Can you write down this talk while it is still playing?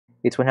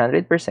It's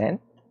 100%.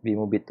 We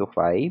move it to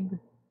 5.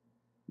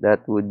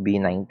 That would be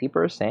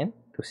 90%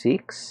 to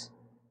 6.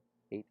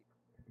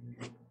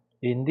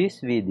 In this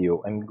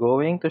video, I'm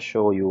going to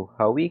show you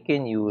how we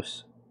can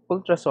use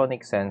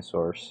ultrasonic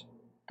sensors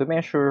to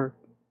measure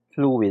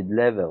fluid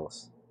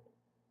levels.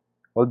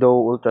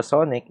 Although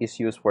ultrasonic is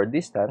used for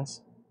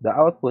distance, the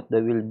output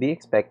that we'll be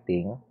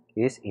expecting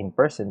is in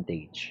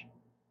percentage.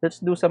 Let's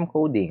do some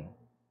coding.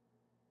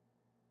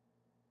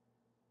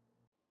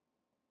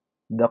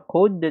 The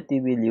code that we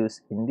will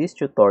use in this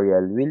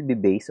tutorial will be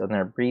based on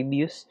our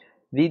previous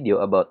video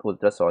about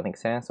ultrasonic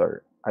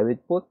sensor. I will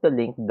put the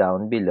link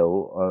down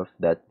below of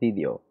that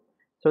video.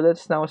 So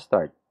let's now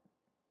start.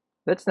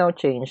 Let's now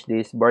change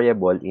this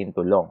variable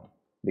into long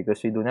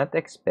because we do not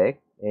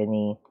expect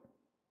any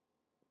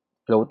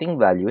floating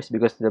values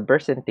because the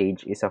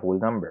percentage is a whole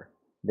number.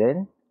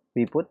 Then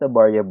we put the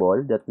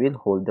variable that will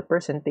hold the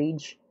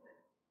percentage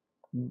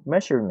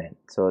measurement.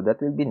 So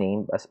that will be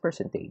named as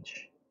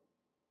percentage.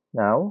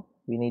 Now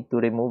we need to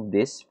remove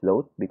this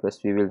float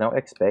because we will now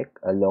expect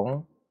a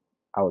long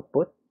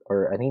output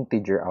or an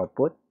integer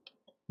output.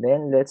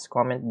 Then let's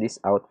comment this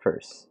out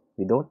first.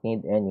 We don't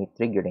need any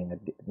triggering,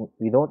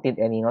 we don't need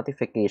any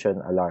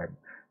notification alarm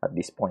at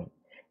this point.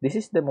 This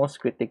is the most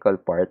critical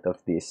part of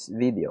this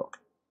video,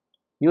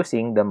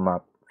 using the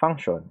map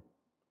function.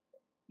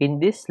 In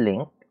this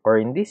link or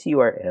in this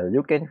URL,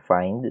 you can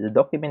find the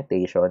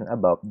documentation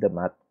about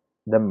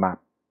the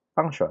map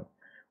function.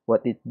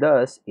 What it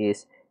does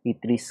is it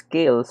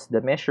rescales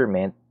the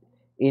measurement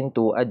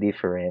into a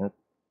different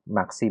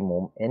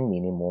maximum and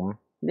minimum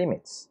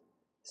limits.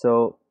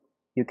 So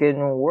you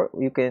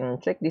can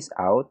check this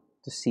out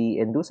to see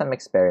and do some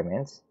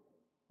experiments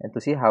and to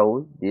see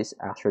how this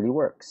actually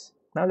works.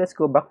 Now let's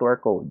go back to our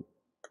code.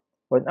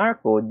 On our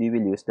code, we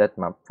will use that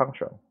map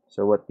function.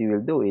 So what we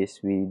will do is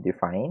we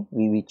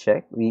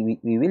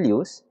will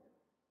use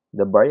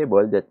the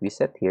variable that we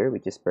set here,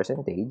 which is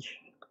percentage.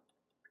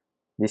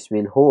 This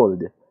will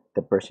hold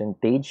the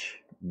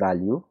percentage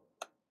value.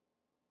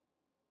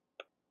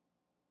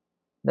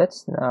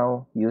 Let's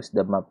now use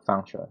the map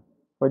function.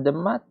 For the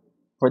map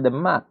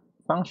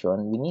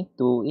function, we need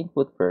to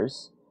input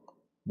first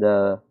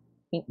the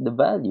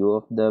value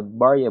of the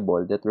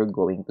variable that we're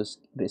going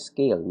to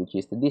scale, which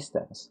is the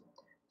distance.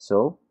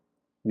 So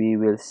we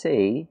will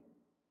say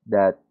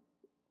that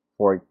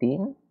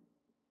 14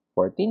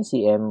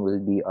 cm will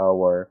be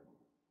our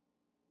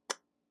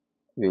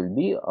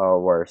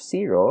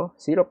 0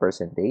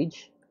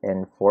 percentage,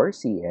 and 4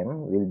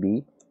 cm will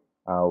be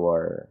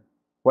our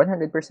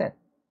 100%.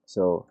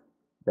 So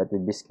that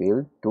will be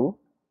scaled to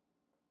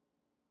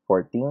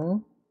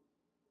 14.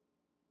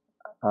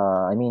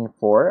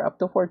 4 up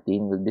to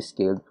 14 will be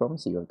scaled from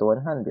 0 to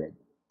 100.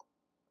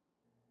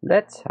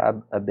 Let's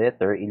have a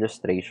better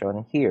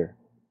illustration here.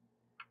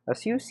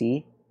 As you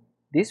see,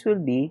 this will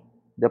be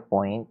the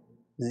point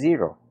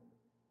 0.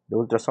 The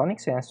ultrasonic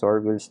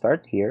sensor will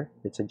start here.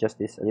 Let's adjust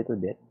this a little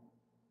bit.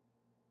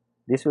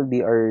 This will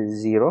be our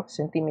 0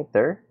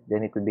 centimeter.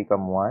 Then it will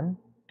become 1,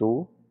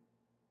 2,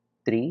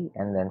 3,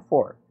 and then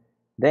 4.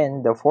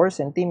 Then the 4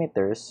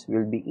 centimeters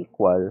will be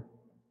equal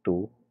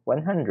to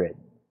 100.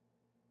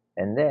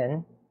 And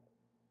then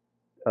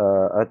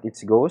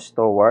it goes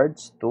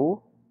towards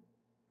to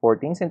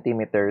 14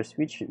 centimeters,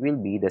 which will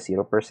be the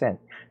 0%,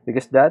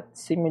 because that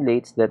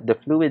simulates that the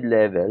fluid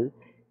level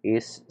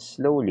is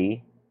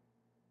slowly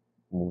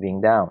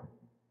moving down.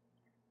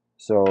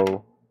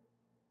 So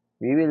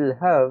we will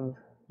have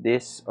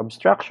this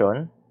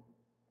obstruction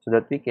so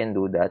that we can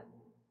do that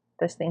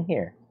testing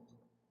here.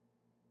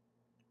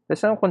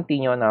 Let's now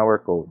continue on our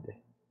code.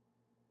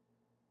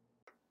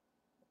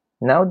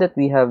 Now that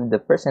we have the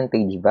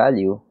percentage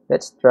value,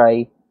 let's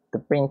try to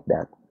print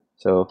that.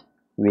 So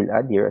we'll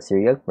add here a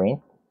serial print.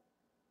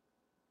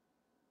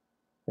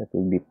 That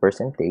will be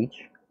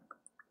percentage.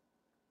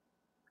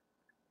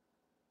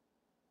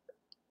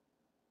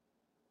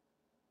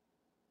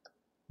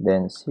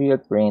 Then serial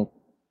print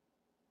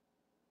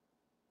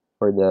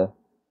for the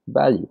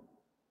value.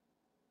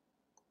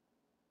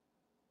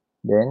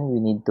 Then we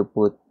need to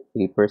put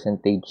a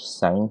percentage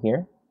sign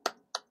here.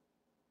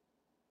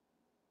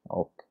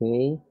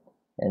 Okay,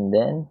 and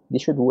then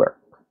this should work.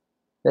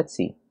 Let's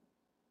see.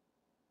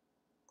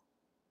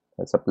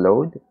 Let's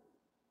upload.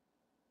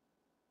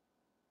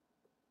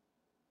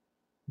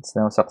 It's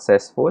now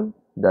successful.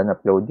 Done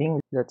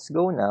uploading. Let's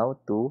go now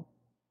to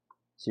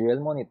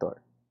serial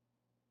monitor.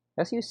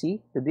 As you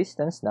see, the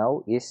distance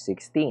now is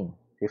 15,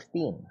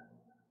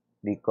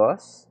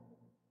 because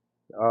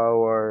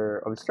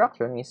our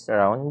obstruction is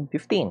around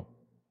 15.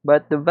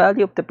 But the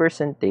value of the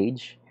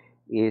percentage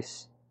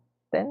is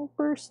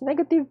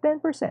negative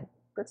 10%.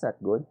 That's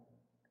not good.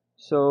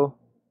 So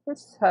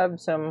let's have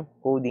some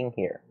coding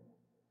here.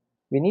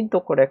 We need to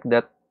correct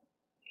that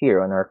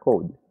here on our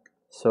code.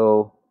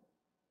 So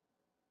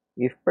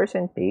if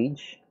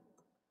percentage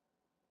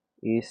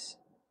is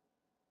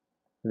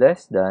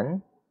less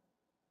than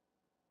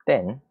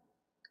 10,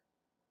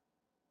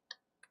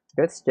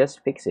 let's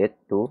just fix it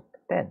to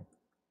 10.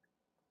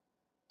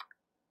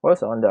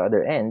 Also on the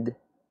other end,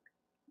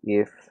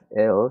 if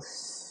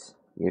else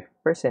if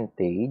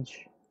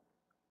percentage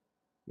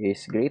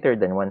is greater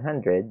than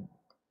 100,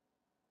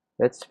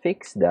 let's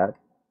fix that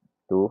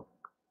to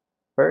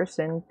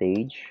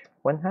percentage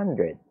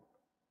 100.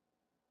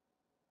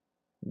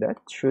 That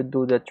should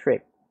do the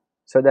trick.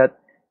 So that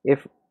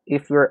if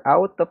we're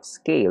out of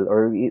scale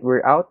or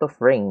we're out of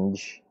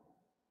range,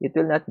 it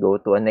will not go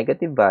to a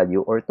negative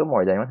value or to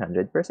more than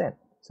 100%.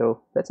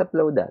 So let's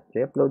upload that.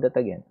 Re-upload that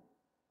again.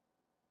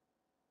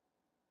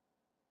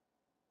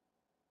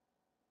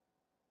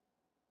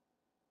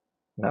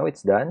 Now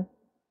it's done.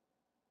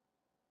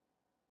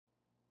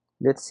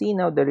 Let's see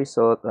now the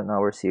result on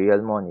our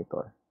serial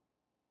monitor.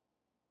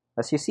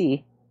 As you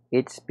see,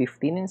 it's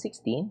 15 and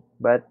 16,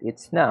 but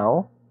it's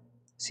now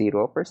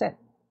 0%.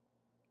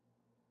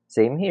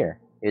 Same here,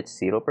 it's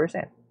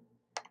 0%.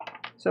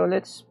 So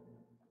let's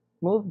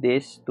move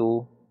this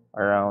to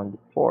around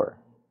 4.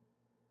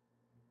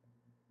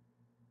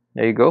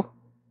 There you go.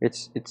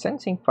 It's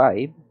sensing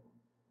 5.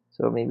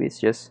 So maybe it's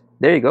just,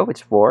 there you go,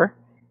 it's 4.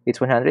 It's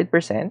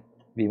 100%.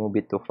 We move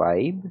it to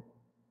 5.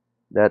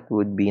 That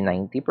would be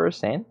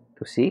 90%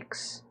 to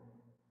 6.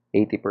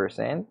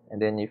 80%,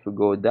 and then if we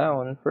go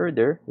down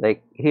further,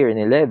 like here in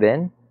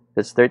 11,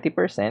 that's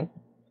 30%,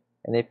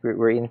 and if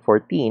we're in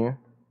 14,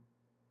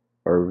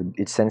 or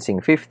it's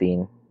sensing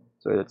 15,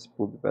 so let's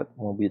move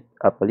it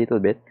up a little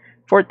bit,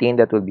 14,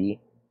 that will be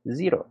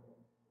 0,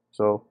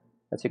 so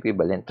that's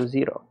equivalent to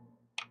 0.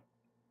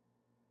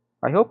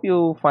 I hope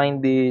you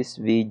find this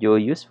video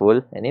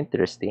useful and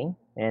interesting,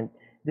 and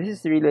this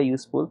is really a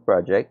useful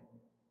project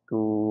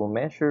to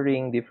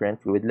measuring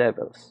different fluid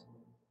levels.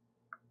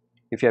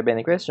 If you have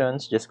any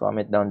questions, just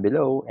comment down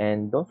below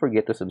and don't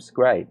forget to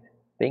subscribe.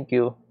 Thank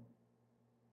you.